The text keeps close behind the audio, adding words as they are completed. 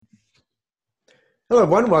Hello,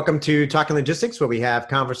 everyone. Welcome to Talking Logistics, where we have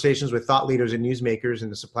conversations with thought leaders and newsmakers in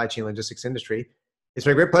the supply chain logistics industry. It's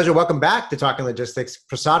my great pleasure. Welcome back to Talking Logistics,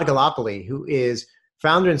 Prasad Gallipalli, who is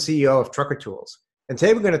founder and CEO of Trucker Tools. And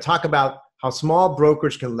today we're going to talk about how small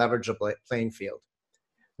brokers can leverage a playing field.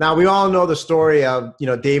 Now, we all know the story of,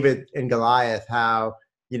 David and Goliath, how,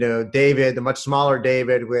 David, the much smaller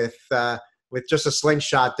David with just a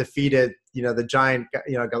slingshot defeated, the giant,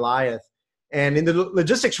 Goliath. And in the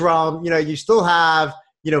logistics realm, you still have,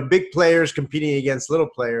 big players competing against little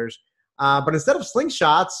players. But instead of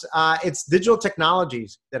slingshots, it's digital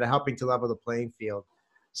technologies that are helping to level the playing field.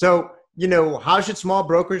 So, how should small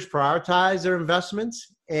brokers prioritize their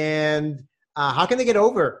investments? And how can they get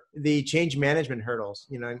over the change management hurdles,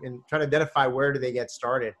 and try to identify where do they get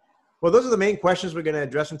started? Well, those are the main questions we're going to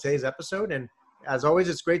address in today's episode. And as always,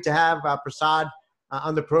 it's great to have Prasad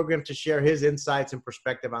on the program to share his insights and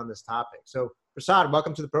perspective on this topic. So, Prasad,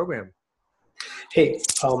 welcome to the program. Hey,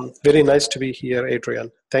 very nice to be here, Adrian.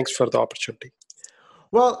 Thanks for the opportunity.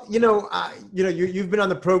 Well, you've been on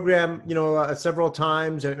the program, several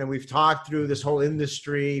times, and we've talked through this whole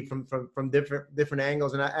industry from different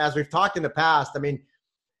angles. And as we've talked in the past,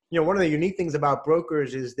 one of the unique things about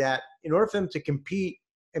brokers is that in order for them to compete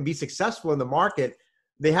and be successful in the market,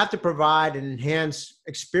 they have to provide an enhanced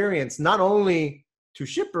experience, not only to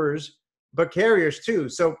shippers, but carriers too.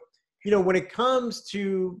 So, when it comes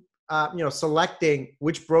to, selecting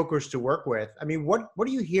which brokers to work with, what are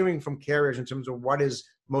you hearing from carriers in terms of what is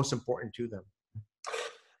most important to them?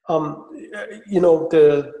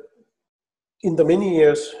 In the many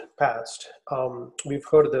years past, we've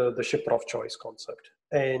heard the shipper of choice concept,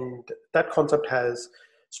 and that concept has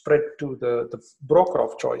spread to the broker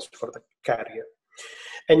of choice for the carrier.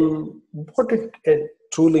 And what it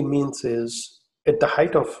truly means is, at the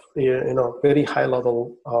height of very high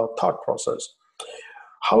level thought process,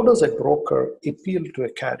 how does a broker appeal to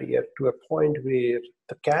a carrier to a point where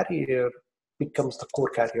the carrier becomes the core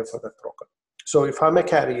carrier for that broker? So if I'm a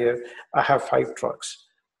carrier, I have 5 trucks.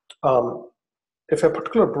 If a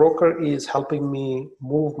particular broker is helping me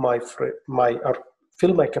move or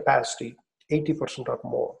fill my capacity 80% or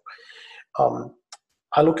more,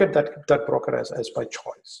 I look at that broker as by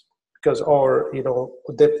choice.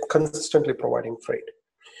 They're consistently providing freight.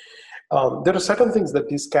 There are certain things that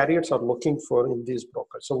these carriers are looking for in these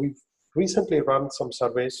brokers. So we've recently run some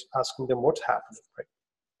surveys asking them what's happening, right?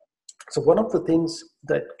 So one of the things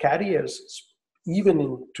that carriers, even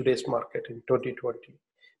in today's market in 2020,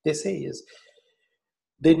 they say is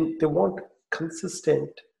they want consistent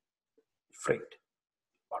freight,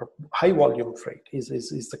 or high volume freight is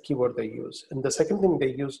the keyword they use. And the second thing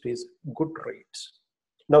they used is good rates.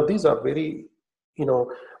 Now, these are very,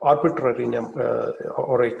 arbitrary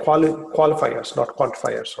or qualifiers, not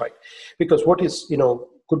quantifiers, right? Because what is,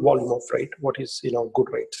 good volume of freight? What is, good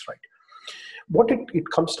rates, right? What it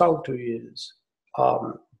comes down to is,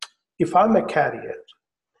 if I'm a carrier,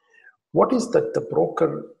 what is that the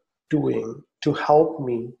broker doing to help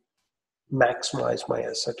me maximize my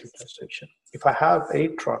asset utilization? If I have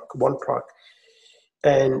one truck,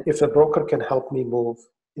 and if a broker can help me move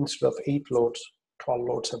instead of 8 loads, 12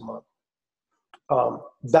 loads a month,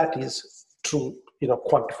 that is true,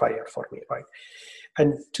 quantifier for me, right?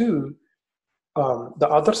 And 2, the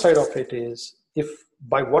other side of it is, if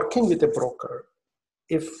by working with a broker,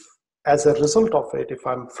 if as a result of it, if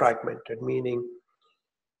I'm fragmented, meaning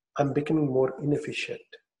I'm becoming more inefficient,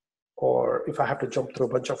 or if I have to jump through a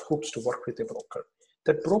bunch of hoops to work with a broker,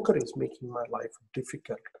 that broker is making my life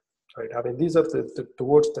difficult, right? These are the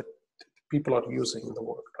words that people are using in the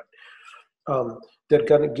world, right?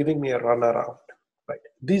 They're giving me a runaround, right?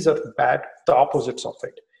 These are the opposites of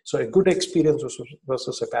it. So a good experience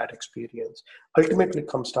versus a bad experience ultimately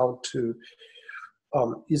comes down to,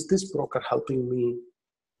 is this broker helping me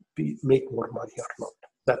make more money or not?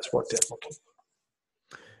 That's what they're looking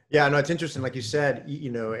for. Yeah, no, it's interesting. Like you said,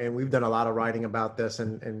 and we've done a lot of writing about this,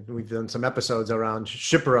 and we've done some episodes around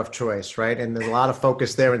shipper of choice, right? And there's a lot of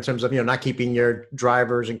focus there in terms of, not keeping your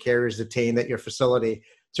drivers and carriers detained at your facility,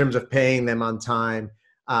 in terms of paying them on time,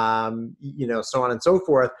 so on and so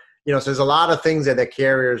forth. So there's a lot of things that the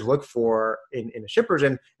carriers look for in shippers,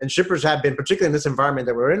 and shippers have been, particularly in this environment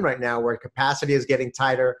that we're in right now, where capacity is getting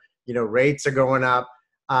tighter, rates are going up.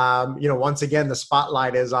 Once again, the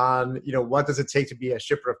spotlight is on, what does it take to be a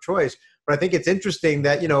shipper of choice? But I think it's interesting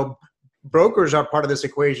that, brokers are part of this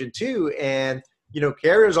equation too. And,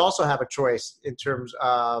 carriers also have a choice in terms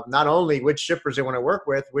of not only which shippers they want to work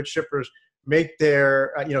with, which shippers make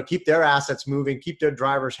their, keep their assets moving, keep their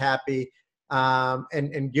drivers happy,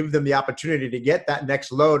 and give them the opportunity to get that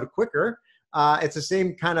next load quicker. It's the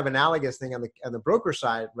same kind of analogous thing on the broker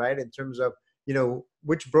side, right? In terms of,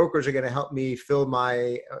 which brokers are going to help me fill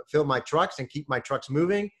my trucks and keep my trucks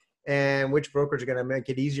moving, and which brokers are going to make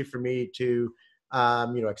it easier for me to,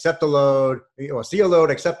 accept a load, see a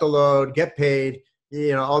load, accept a load, get paid,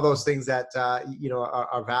 all those things that,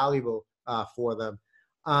 are valuable for them.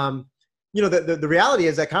 The reality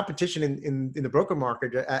is that competition in the broker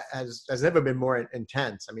market has never been more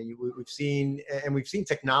intense. I mean, we've seen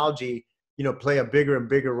technology, play a bigger and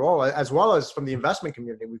bigger role, as well as from the investment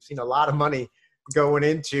community. We've seen a lot of money going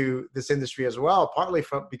into this industry as well, partly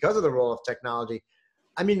because of the role of technology.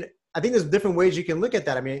 I mean, I think there's different ways you can look at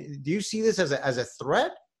that. I mean, do you see this as a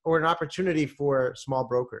threat or an opportunity for small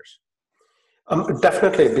brokers?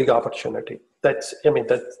 Definitely a big opportunity. That's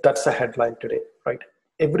the headline today, right?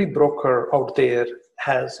 Every broker out there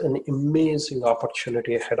has an amazing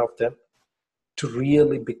opportunity ahead of them to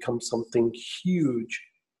really become something huge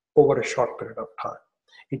over a short period of time.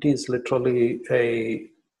 It is literally I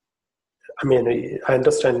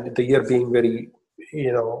understand the year being very,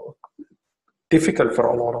 difficult for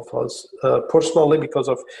a lot of us personally because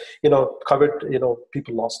of, COVID,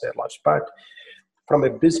 people lost their lives. But from a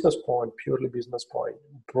purely business point,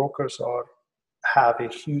 brokers have a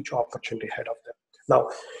huge opportunity ahead of them. Now,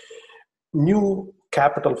 new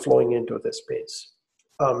capital flowing into this space.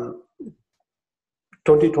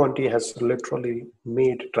 2020 has literally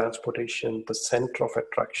made transportation the center of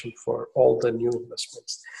attraction for all the new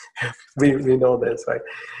investments. we know this, right?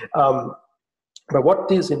 But what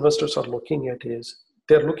these investors are looking at is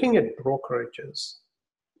they're looking at brokerages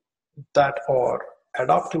that are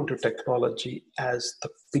adopting to technology as the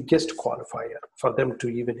biggest qualifier for them to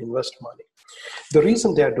even invest money. The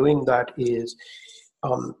reason they are doing that is,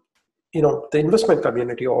 the investment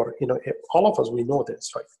community, or all of us, we know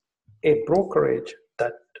this, right? A brokerage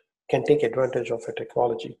that can take advantage of a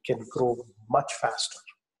technology can grow much faster.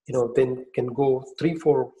 Then can go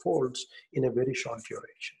 3-4 folds in a very short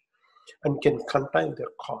duration, and can contain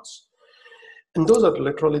their costs. And those are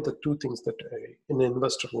literally the two things that an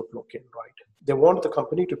investor would look in, right? They want the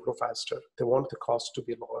company to grow faster. They want the cost to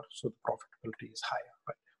be lower, so the profitability is higher,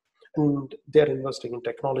 right? And they're investing in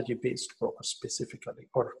technology-based brokers specifically,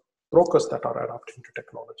 or brokers that are adopting to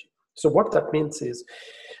technology. So what that means is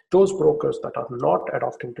those brokers that are not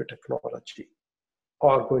adopting to technology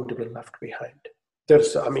are going to be left behind.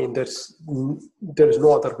 There's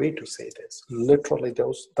no other way to say this. Literally,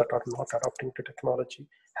 those that are not adopting to technology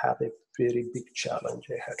have a very big challenge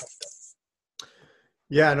ahead of them.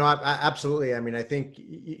 Yeah, no, absolutely. I mean, I think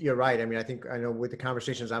you're right. I mean, I know with the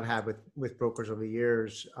conversations I've had with brokers over the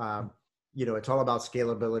years, it's all about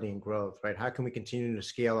scalability and growth, right? How can we continue to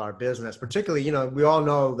scale our business? Particularly, we all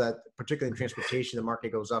know that particularly in transportation, the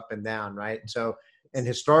market goes up and down, right? So, and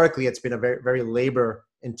historically, it's been a very, very labor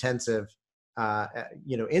intensive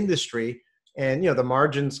industry, and the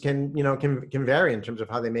margins can vary in terms of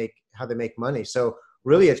how they make money. So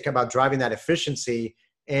really, it's about driving that efficiency.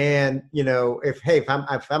 And if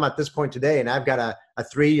I'm at this point today and I've got a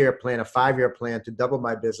 3-year plan, a 5-year plan to double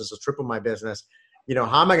my business or triple my business,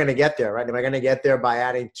 how am I going to get there, right? Am I going to get there by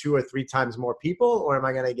adding 2 or 3 times more people, or am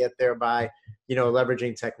I going to get there by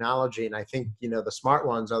leveraging technology? And I think the smart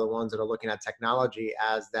ones are the ones that are looking at technology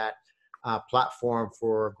as that platform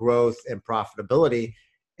for growth and profitability.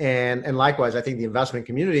 And likewise, I think the investment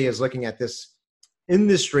community is looking at this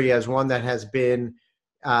industry as one that has been,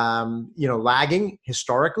 lagging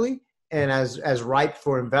historically, and as ripe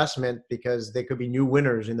for investment because there could be new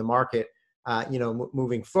winners in the market,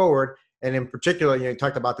 moving forward. And in particular, you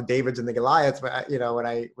talked about the Davids and the Goliaths, but when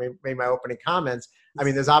I made my opening comments, I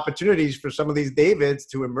mean, there's opportunities for some of these Davids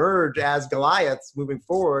to emerge as Goliaths moving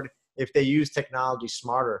forward if they use technology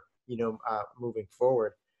smarter, moving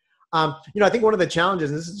forward. I think one of the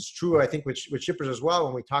challenges, and this is true, I think, with shippers as well,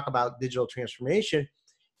 when we talk about digital transformation,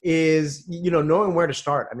 is, knowing where to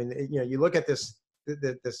start. I mean, you look at this,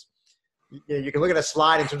 you can look at a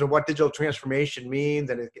slide in terms of what digital transformation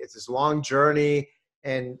means, and it's this long journey,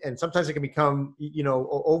 and sometimes it can become,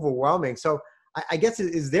 overwhelming. So I guess,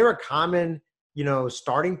 is there a common,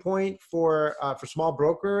 starting point for small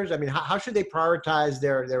brokers? I mean, how should they prioritize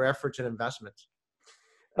their efforts and investments?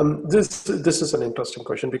 This is an interesting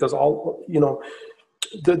question, because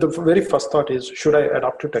the very first thought is, should I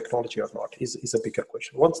adapt to technology or not, is a bigger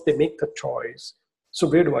question. Once they make the choice, so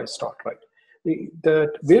where do I start, right?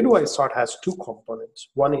 Where do I start has 2 components.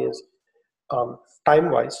 One is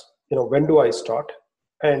time-wise, when do I start,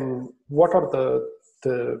 and what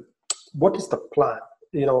is the plan?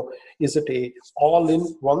 Is it a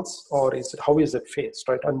all-in once, or how is it phased,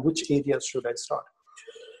 right? And which areas should I start?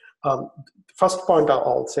 First point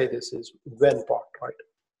I'll say this is when part, right?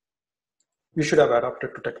 You should have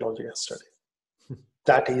adapted to technology yesterday.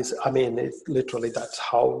 that is, I mean, it's literally, that's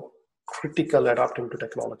how critical adapting to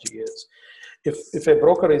technology is. If a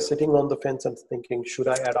broker is sitting on the fence and thinking, should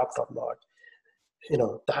I adapt or not?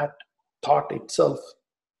 That thought itself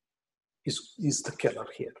is the killer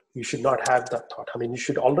here. You should not have that thought. I mean, you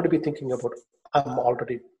should already be thinking about, I'm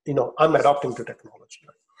adapting to technology.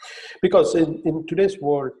 Right? Because in today's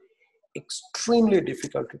world, extremely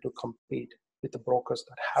difficult to compete with the brokers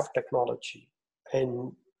that have technology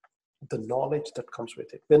and the knowledge that comes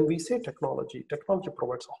with it. When we say technology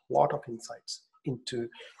provides a lot of insights into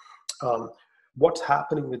what's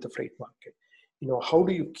happening with the freight market. How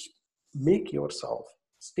do you make yourself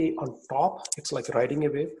stay on top? It's like riding a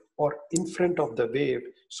wave, or in front of the wave,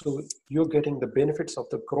 so you're getting the benefits of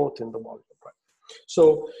the growth in the volume. Right?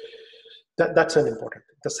 So that's an important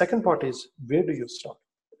thing. The second part is, where do you start?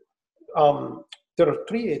 There are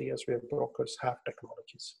three areas where brokers have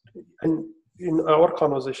technologies. And in our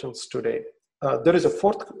conversations today, there is a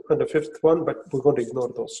fourth and a fifth one, but we're going to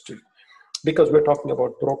ignore those two because we're talking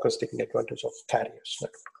about brokers taking advantage of carriers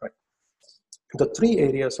network. Right? The three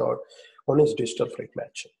areas are, one is digital freight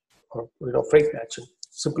matching, or freight matching.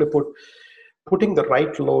 Simply put, putting the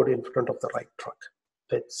right load in front of the right truck.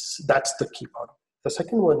 That's the key part. The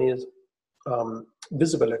second one is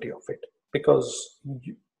visibility of it, because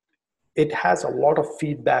it has a lot of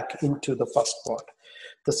feedback into the first part.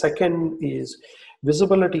 The second is,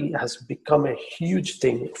 visibility has become a huge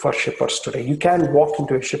thing for shippers today. You can walk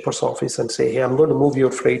into a shipper's office and say, hey, I'm going to move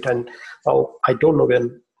your freight, and I don't know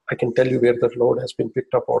when I can tell you where the load has been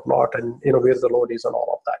picked up or not, and where the load is and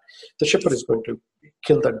all of that. The shipper is going to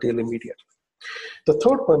kill that deal immediately. The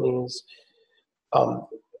third one is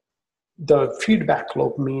the feedback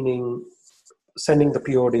loop, meaning sending the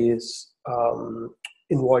PODs,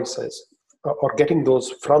 invoices, or getting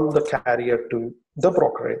those from the carrier to the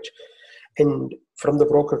brokerage, and from the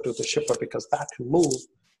broker to the shipper, because that move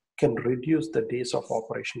can reduce the days of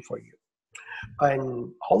operation for you.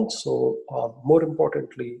 And also, more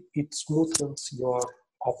importantly, it smoothens your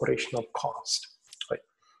operational cost. Right?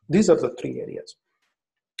 These are the three areas.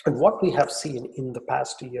 And what we have seen in the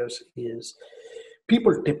past years is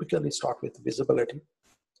people typically start with visibility,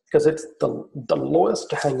 because it's the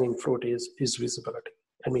lowest hanging fruit is visibility.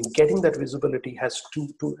 I mean, getting that visibility has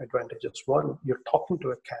two advantages. One, you're talking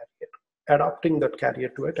to a carrier, adapting that carrier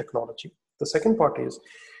to a technology. The second part is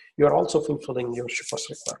you're also fulfilling your shipper's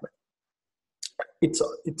requirement.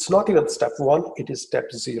 It's not even step one, it is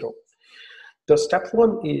step zero. The step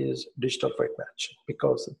one is digital freight matching,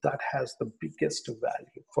 because that has the biggest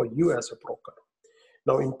value for you as a broker.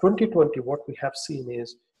 Now in 2020, what we have seen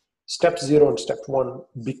is step zero and step one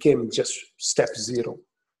became just step zero,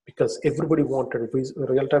 because everybody wanted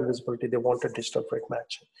real-time visibility, they wanted digital freight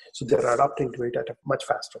matching. So they're adapting to it at a much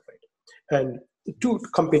faster rate. And two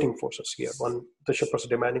competing forces here. One, the shippers are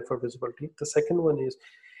demanding for visibility. The second one is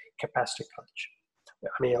capacity crunch.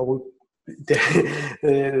 I mean,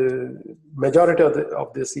 the majority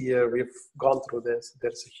of this year, we've gone through this.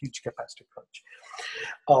 There's a huge capacity crunch.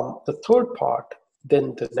 The third part,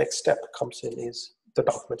 then the next step comes in, is the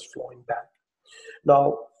documents flowing back.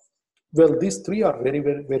 Now, well, these three are very,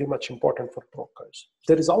 very, very much important for brokers.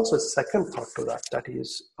 There is also a second part to that. That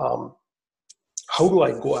is, how do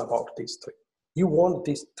I go about these three? You want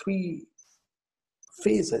these three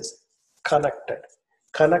phases connected.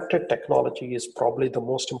 Connected technology is probably the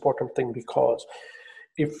most important thing, because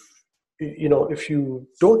if you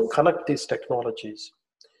don't connect these technologies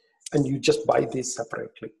and you just buy these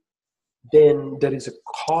separately, then there is a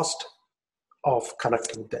cost of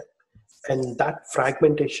connecting them, and that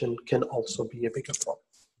fragmentation can also be a bigger problem.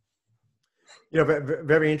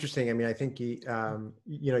 Very interesting. I mean, I think,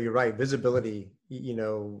 you're right. Visibility,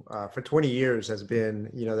 for 20 years has been,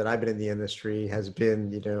 that I've been in the industry, has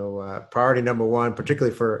been, priority number one,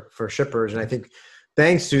 particularly for shippers. And I think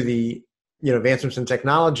thanks to the, advancements in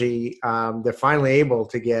technology, they're finally able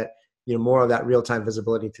to get, more of that real-time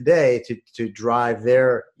visibility today to drive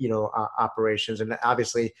their, operations. And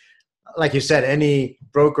obviously, like you said, any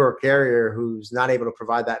broker or carrier who's not able to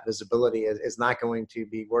provide that visibility is not going to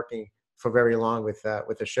be working for very long with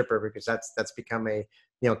a shipper, because that's become a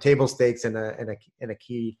table stakes and a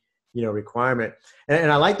key requirement.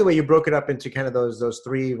 And I like the way you broke it up into kind of those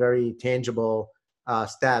three very tangible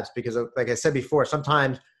steps, because like I said before,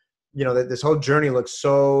 sometimes this whole journey looks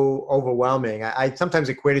so overwhelming. I sometimes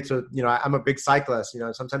equate it to I'm a big cyclist.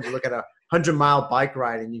 Sometimes you look at a 100-mile bike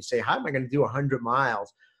ride and you say, how am I going to do 100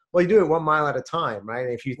 miles? Well, you do it 1 mile at a time, right?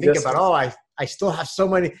 And if you think about, I still have so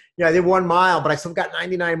many, I did 1 mile, but I still got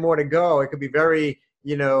 99 more to go. It could be very,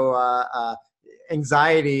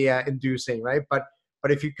 anxiety inducing, right? But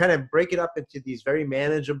if you kind of break it up into these very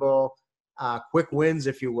manageable quick wins,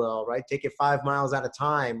 if you will, right? Take it 5 miles at a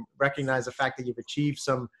time, recognize the fact that you've achieved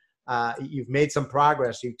you've made some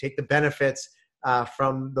progress. You take the benefits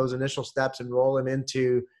from those initial steps and roll them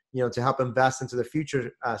into, to help invest into the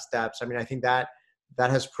future steps. I mean, I think that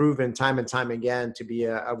has proven time and time again to be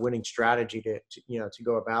a winning strategy to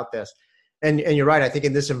go about this. And you're right. I think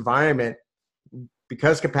in this environment,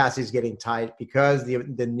 because capacity is getting tight, because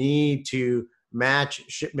the need to match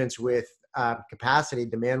shipments with capacity,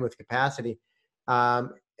 demand with capacity, and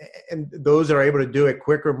those that are able to do it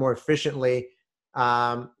quicker, more efficiently,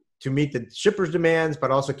 to meet the shippers' demands,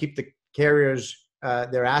 but also keep the carriers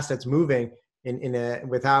their assets moving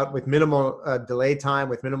with minimal delay time,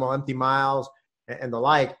 with minimal empty miles, and the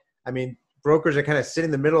like. I mean, brokers are kind of sitting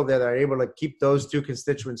in the middle there. They're able to keep those two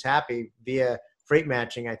constituents happy via freight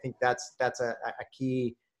matching. I think that's a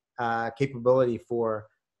key capability for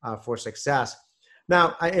success.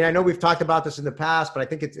 Now, I know we've talked about this in the past, but I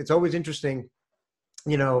think it's always interesting,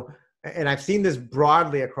 and I've seen this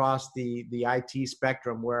broadly across the IT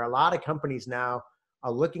spectrum, where a lot of companies now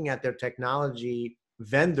are looking at their technology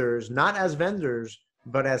vendors, not as vendors,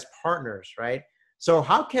 but as partners, right? So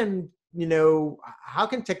how can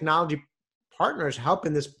technology partners help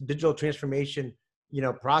in this digital transformation,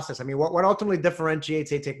 process? I mean, what ultimately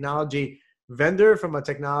differentiates a technology vendor from a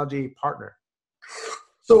technology partner?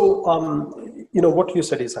 So, what you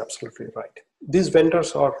said is absolutely right. These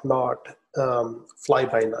vendors are not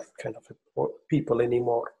fly-by-night kind of people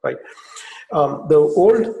anymore, right? The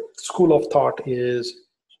old school of thought is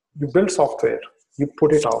you build software, you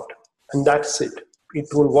put it out, and that's it. It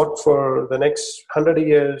will work for the next 100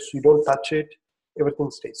 years. You don't touch it,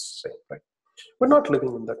 everything stays the same, right? We're not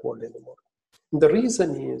living in that world anymore. And the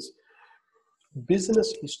reason is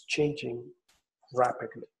business is changing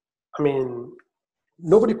rapidly. I mean,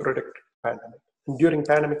 nobody predicted pandemic. And during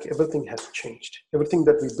pandemic, everything has changed. Everything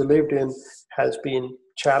that we believed in has been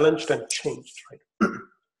challenged and changed, right?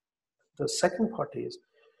 The second part is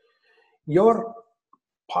your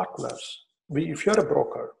partners. If you're a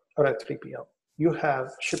broker or a 3PL, you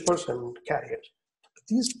have shippers and carriers.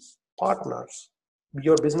 These partners,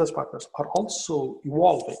 your business partners, are also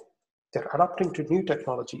evolving. They're adapting to new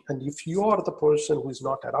technology. And if you are the person who is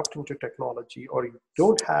not adapting to technology, or you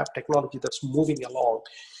don't have technology that's moving along,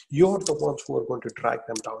 you're the ones who are going to drag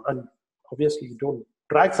them down. And obviously, you don't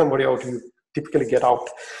drag somebody out, you typically get out,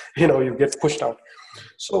 you get pushed out.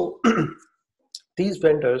 So these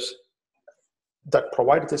vendors that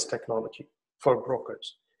provide this technology for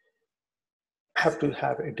brokers have to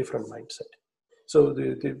have a different mindset. So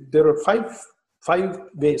there are five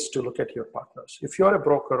ways to look at your partners. If you're a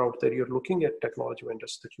broker out there, you're looking at technology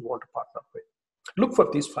vendors that you want to partner with. Look for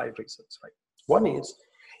these 5 reasons, right? One is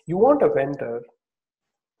you want a vendor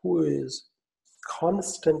who is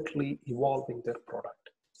constantly evolving their product.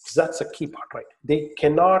 That's a key part, right? They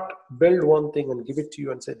cannot build one thing and give it to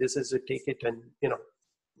you and say, this is it, take it and,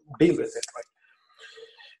 deal with it,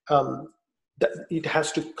 right? That it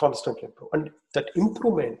has to constantly improve. And that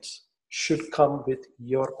improvements should come with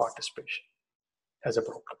your participation as a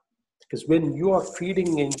broker. Because when you are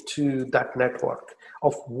feeding into that network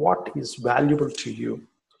of what is valuable to you,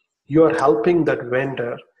 you are helping that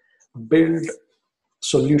vendor build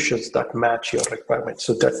solutions that match your requirements.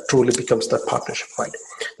 So that truly becomes that partnership, right?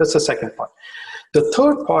 That's the second part. The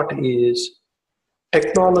third part is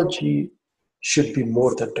technology should be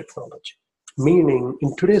more than technology. Meaning,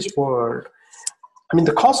 in today's world,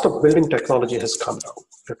 the cost of building technology has come down,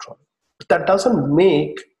 literally. But that doesn't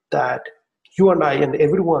make that you and I and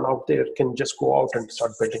everyone out there can just go out and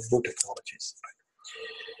start building new technologies.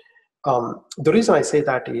 Right? The reason I say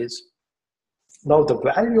that is now the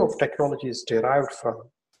value of technology is derived from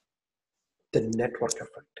the network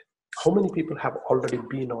effect. How many people have already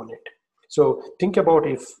been on it? So think about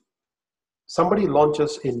if somebody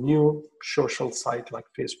launches a new social site like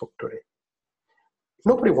Facebook today.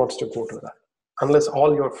 Nobody wants to go to that. Unless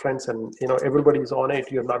all your friends and everybody's on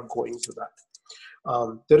it, you're not going to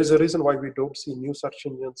that. There is a reason why we don't see new search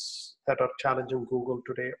engines that are challenging Google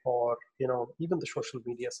today, or even the social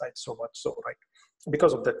media sites so much so, right?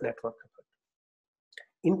 Because of that network effect.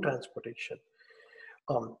 In transportation,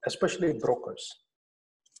 especially brokers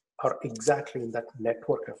are exactly in that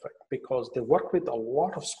network effect because they work with a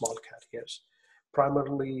lot of small carriers,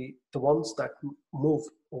 primarily the ones that move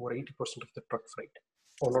over 80% of the truck freight.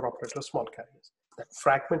 Owner-operator small carriers. That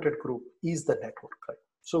fragmented group is the network, right?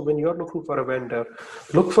 So when you're looking for a vendor,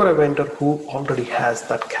 look for a vendor who already has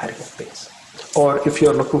that carrier base. Or if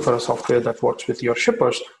you're looking for a software that works with your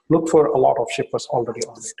shippers, look for a lot of shippers already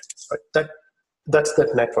on it, right? That's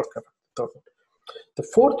that network effect. The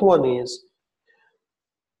fourth one is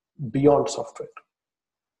beyond software.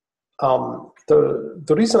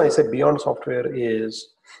 The reason I said beyond software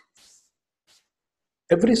is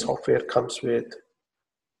every software comes with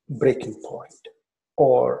breaking point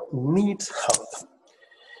or needs help.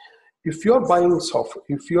 If you're buying software,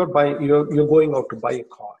 you're going out to buy a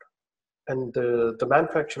car, and the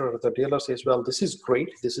manufacturer or the dealer says, well, this is great,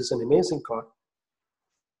 this is an amazing car,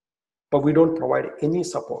 but we don't provide any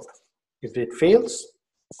support. If it fails,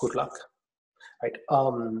 good luck. Right?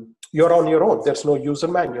 You're on your own. There's no user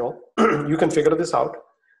manual. You can figure this out.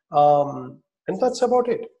 And that's about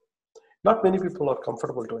it. Not many people are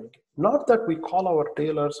comfortable doing it. Not that we call our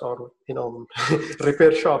dealers or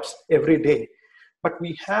repair shops every day, but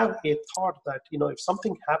we have a thought that if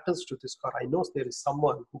something happens to this car, I know there is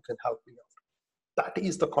someone who can help me out. That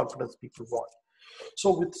is the confidence people want.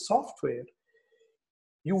 So with software,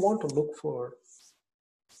 you want to look for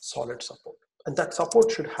solid support. And that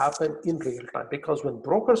support should happen in real time, because when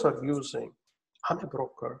brokers are using, I'm a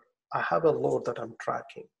broker, I have a load that I'm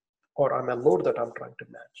tracking, or I'm a load that I'm trying to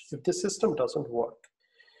match. If the system doesn't work,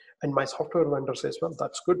 and my software vendor says, well,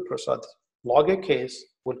 that's good, Prasad, log a case,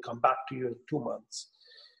 we'll come back to you in 2 months.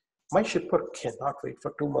 My shipper cannot wait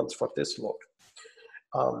for 2 months for this load.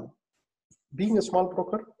 Being a small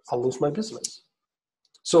broker, I'll lose my business.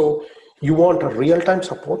 So you want a real-time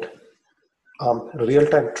support,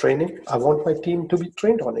 real-time training. I want my team to be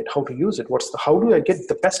trained on it, how to use it. How do I get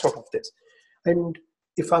the best out of this? And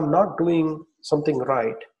if I'm not doing something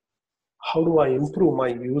right, how do I improve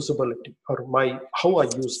my usability or how I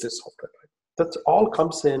use this software? That all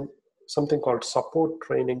comes in something called support,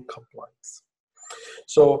 training, compliance.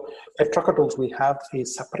 So at Trucker Tools, we have a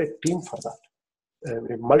separate team for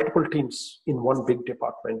that. Multiple teams in one big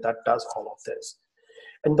department that does all of this.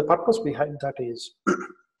 And the purpose behind that is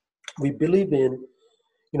we believe in,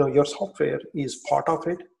 your software is part of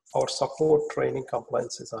it. Our support, training,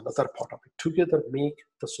 compliance is another part of it. Together, make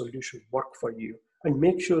the solution work for you, and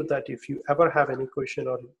make sure that if you ever have any question,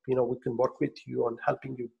 or we can work with you on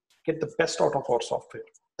helping you get the best out of our software,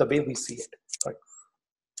 the way we see it. Right?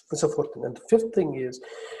 That's the fourth thing. And the fifth thing is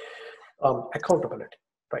accountability.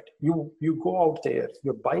 Right? You go out there,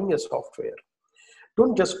 you're buying a software.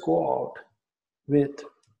 Don't just go out with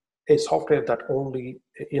a software that only,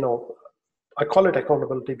 I call it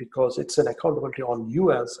accountability because it's an accountability on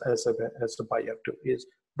you as the buyer too, is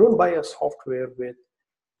don't buy a software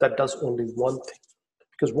that does only one thing.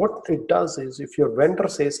 Because what it does is, if your vendor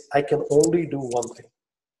says, I can only do one thing,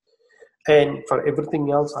 and for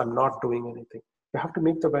everything else, I'm not doing anything, you have to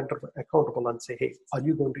make the vendor accountable and say, hey, are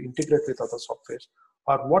you going to integrate with other softwares?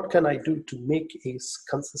 Or what can I do to make a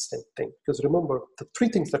consistent thing? Because remember, the three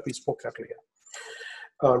things that we spoke earlier,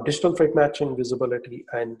 digital freight matching, visibility,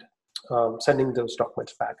 and sending those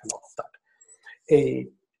documents back and all of that. A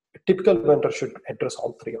typical vendor should address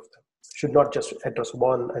all three of them, should not just address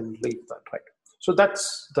one and leave that, right? So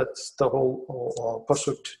that's the whole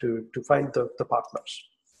pursuit to find the partners.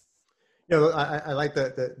 I like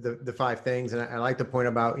the five things, and I like the point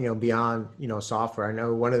about beyond software. I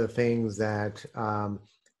know one of the things that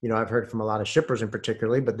I've heard from a lot of shippers in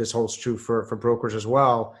particularly, but this holds true for brokers as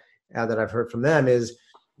well, that I've heard from them is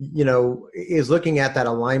looking at that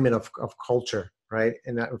alignment of culture, right?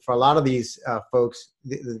 And for a lot of these folks,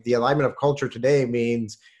 the alignment of culture today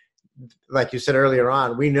means, like you said earlier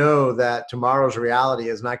on, we know that tomorrow's reality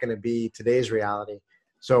is not going to be today's reality.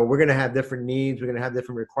 So we're going to have different needs. We're going to have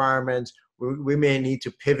different requirements. We may need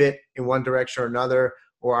to pivot in one direction or another,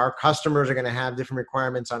 or our customers are going to have different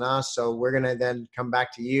requirements on us. So we're going to then come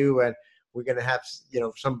back to you, and we're going to have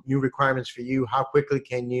some new requirements for you. How quickly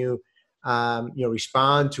can you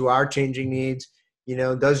respond to our changing needs?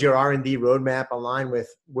 Does your R&D roadmap align with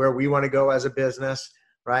where we want to go as a business?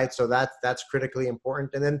 Right. So that's critically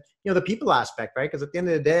important. And then, the people aspect, right? Because at the end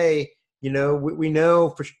of the day, we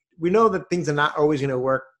know that things are not always going to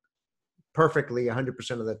work perfectly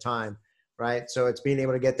 100% of the time. Right. So it's being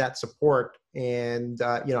able to get that support and,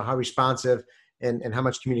 how responsive and how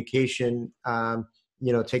much communication,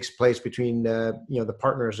 takes place between, the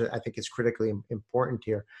partners, I think is critically important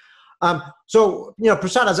here. So,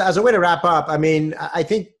 Prasad, as a way to wrap up, I mean, I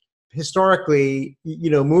think historically,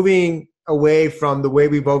 moving away from the way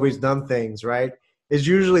we've always done things, right, is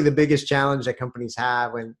usually the biggest challenge that companies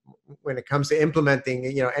have when it comes to implementing,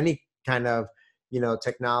 any kind of,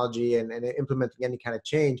 technology and implementing any kind of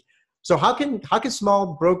change. So how can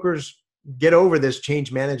small brokers get over this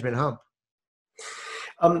change management hump?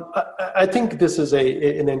 I think this is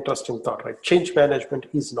an interesting thought, right? Change management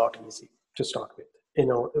is not easy to start with.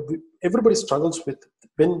 Everybody struggles with,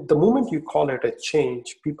 when the moment you call it a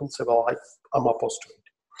change, people say, well, I'm opposed to it.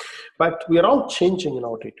 But we are all changing in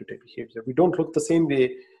our day-to-day behavior. We don't look the same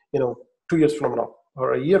way, 2 years from now.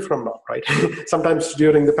 or a year from now, right? Sometimes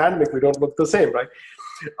during the pandemic, we don't look the same, right?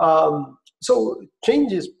 So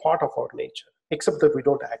change is part of our nature, except that we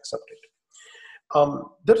don't accept it.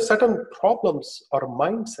 There are certain problems or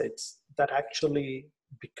mindsets that actually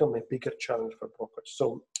become a bigger challenge for brokers.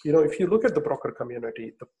 So, if you look at the broker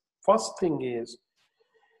community, the first thing is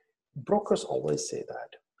brokers always say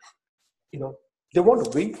that, they want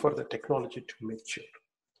to wait for the technology to mature.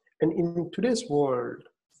 And in today's world,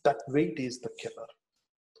 that wait is the killer.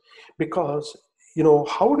 Because,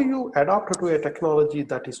 how do you adapt to a technology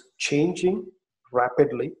that is changing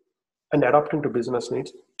rapidly and adapting to business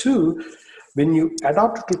needs? Two, when you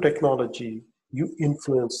adapt to technology, you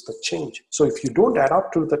influence the change. So if you don't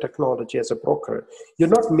adapt to the technology as a broker, you're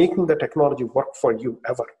not making the technology work for you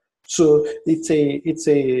ever. So it's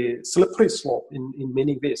a slippery slope in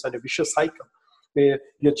many ways, and a vicious cycle where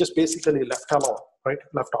you're just basically left alone, right?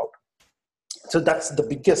 Left out. So that's the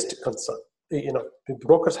biggest concern. The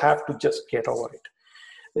brokers have to just get over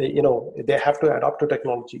it. They have to adapt to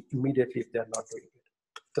technology immediately if they're not doing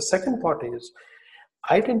it. The second part is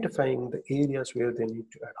identifying the areas where they need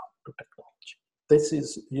to adapt to technology. This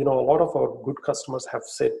is, a lot of our good customers have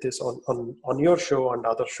said this on your show and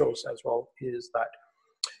other shows as well, is that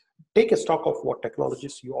take a stock of what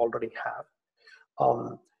technologies you already have.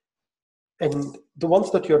 And the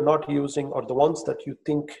ones that you're not using, or the ones that you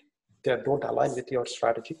think they don't align with your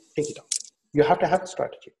strategy, take it out. You have to have a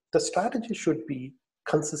strategy. The strategy should be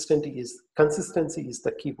consistency is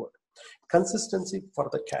the keyword. Consistency for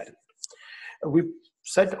the carrier. We've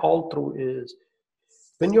said all through is,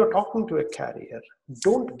 when you're talking to a carrier,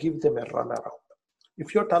 don't give them a runaround.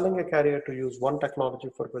 If you're telling a carrier to use one technology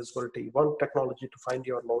for visibility, one technology to find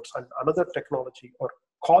your notes, and another technology, or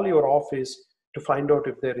call your office to find out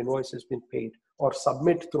if their invoice has been paid, or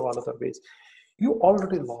submit through another ways, you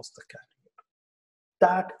already lost the carrier.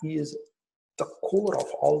 That is the core of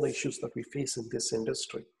all the issues that we face in this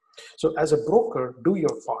industry. So as a broker, do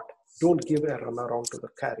your part. Don't give a runaround to the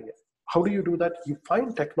carrier. How do you do that? You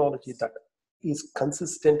find technology that is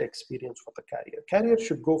consistent experience for the carrier. Carrier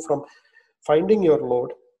should go from finding your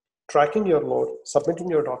load, tracking your load, submitting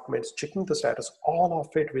your documents, checking the status, all of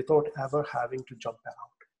it without ever having to jump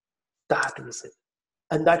around. That is it.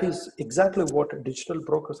 And that is exactly what digital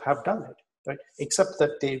brokers have done it, right? Except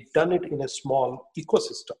that they've done it in a small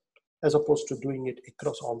ecosystem, as opposed to doing it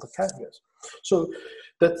across all the carriers. So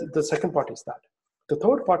that's the second part is that. The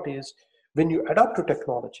third part is, when you adapt to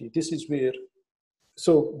technology, this is where,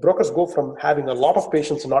 so brokers go from having a lot of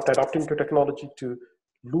patience not adapting to technology to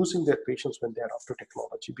losing their patience when they adapt to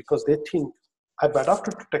technology, because they think, I've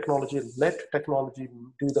adapted to technology, let technology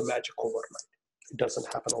do the magic overnight. It doesn't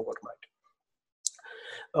happen overnight.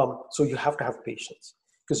 So you have to have patience,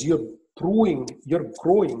 because you're growing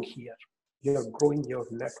here. You're growing your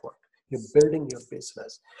network. You're building your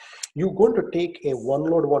business. You're going to take a one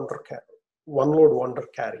load wonder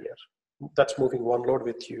carrier that's moving one load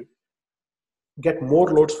with you, get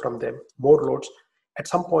more loads from them, more loads. At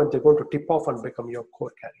some point, they're going to tip off and become your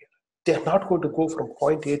core carrier. They're not going to go from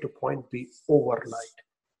point A to point B overnight.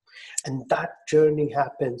 And that journey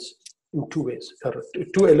happens in two ways.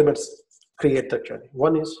 Two elements create that journey.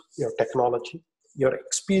 One is your technology, your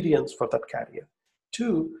experience for that carrier.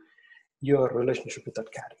 Two, your relationship with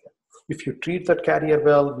that carrier. If you treat that carrier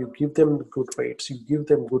well, you give them good rates, you give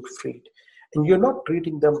them good freight, and you're not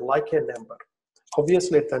treating them like a number.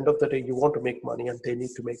 Obviously, at the end of the day, you want to make money and they need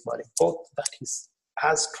to make money. Both that is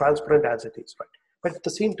as transparent as it is, right? But at the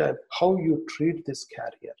same time, how you treat this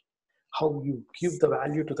carrier, how you give the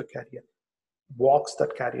value to the carrier, walks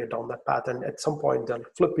that carrier down that path, and at some point they'll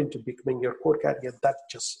flip into becoming your core carrier. That's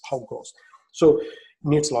just how it goes. So it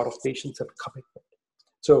needs a lot of patience and commitment.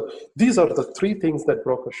 So these are the three things that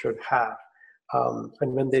brokers should have.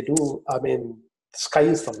 And when they do, sky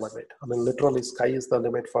is the limit. Literally sky is the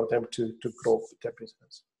limit for them to grow with their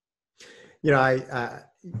business.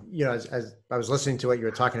 As I was listening to what you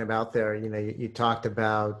were talking about there, you talked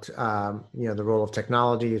about, the role of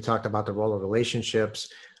technology, you talked about the role of relationships,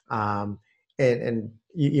 and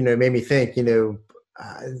it made me think, there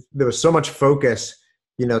was so much focus,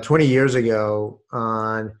 20 years ago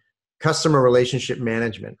on customer relationship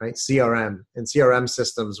management, right? CRM, and CRM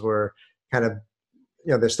systems were kind of,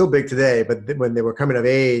 they're still big today, but when they were coming of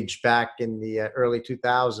age back in the early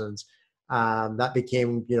 2000s, that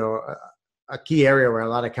became, a key area where a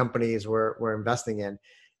lot of companies were investing in.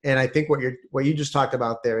 And I think what you just talked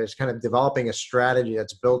about there is kind of developing a strategy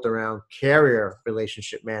that's built around carrier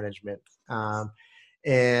relationship management.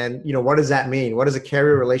 And what does that mean? What does a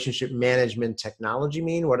carrier relationship management technology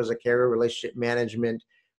mean? What does a carrier relationship management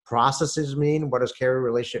processes mean? What does carrier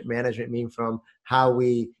relationship management mean from how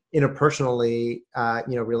we interpersonally,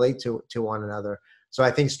 relate to one another. So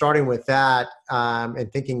I think starting with that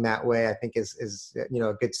and thinking that way, I think is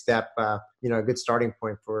a good step, a good starting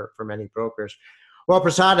point for many brokers. Well,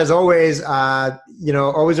 Prasad, as always,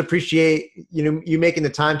 always appreciate you making the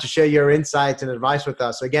time to share your insights and advice with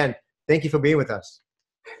us. So again, thank you for being with us.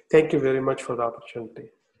 Thank you very much for the opportunity.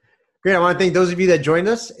 Great. I want to thank those of you that joined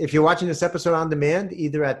us. If you're watching this episode on demand,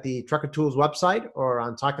 either at the Trucker Tools website or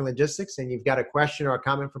on Talking Logistics, and you've got a question or a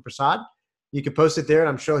comment for Prasad, you can post it there, and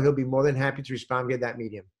I'm sure he'll be more than happy to respond via that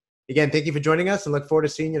medium. Again, thank you for joining us, and look forward to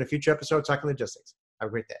seeing you in a future episode of Talking Logistics. Have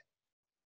a great day.